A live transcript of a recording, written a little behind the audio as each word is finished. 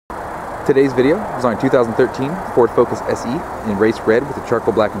Today's video is on a 2013 Ford Focus SE in race red with a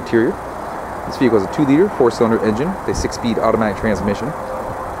charcoal black interior. This vehicle has a 2-liter 4-cylinder engine with a 6-speed automatic transmission.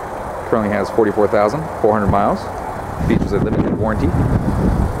 Currently has 44,400 miles. Features a limited warranty.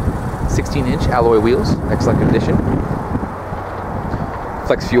 16-inch alloy wheels, excellent condition.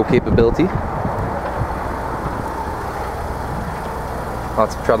 Flex fuel capability.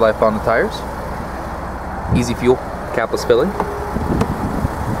 Lots of tread life on the tires. Easy fuel, capless filling.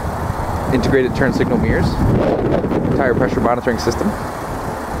 Integrated turn signal mirrors. Tire pressure monitoring system.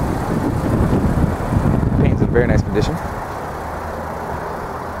 Paint's in very nice condition.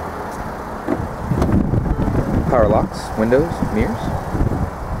 Power locks, windows, mirrors.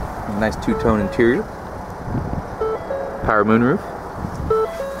 Nice two-tone interior. Power moonroof.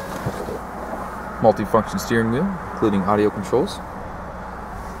 Multi-function steering wheel, including audio controls.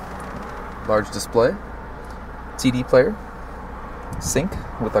 Large display. CD player. Sync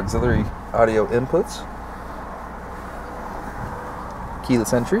with auxiliary audio inputs.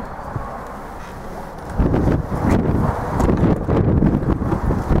 Keyless entry.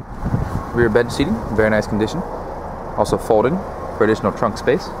 Rear bench seating, very nice condition. Also folding for additional trunk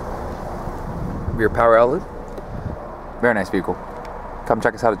space. Rear power outlet. Very nice vehicle. Come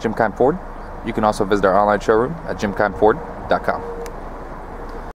check us out at Jim Keim Ford. You can also visit our online showroom at jimkeimford.com.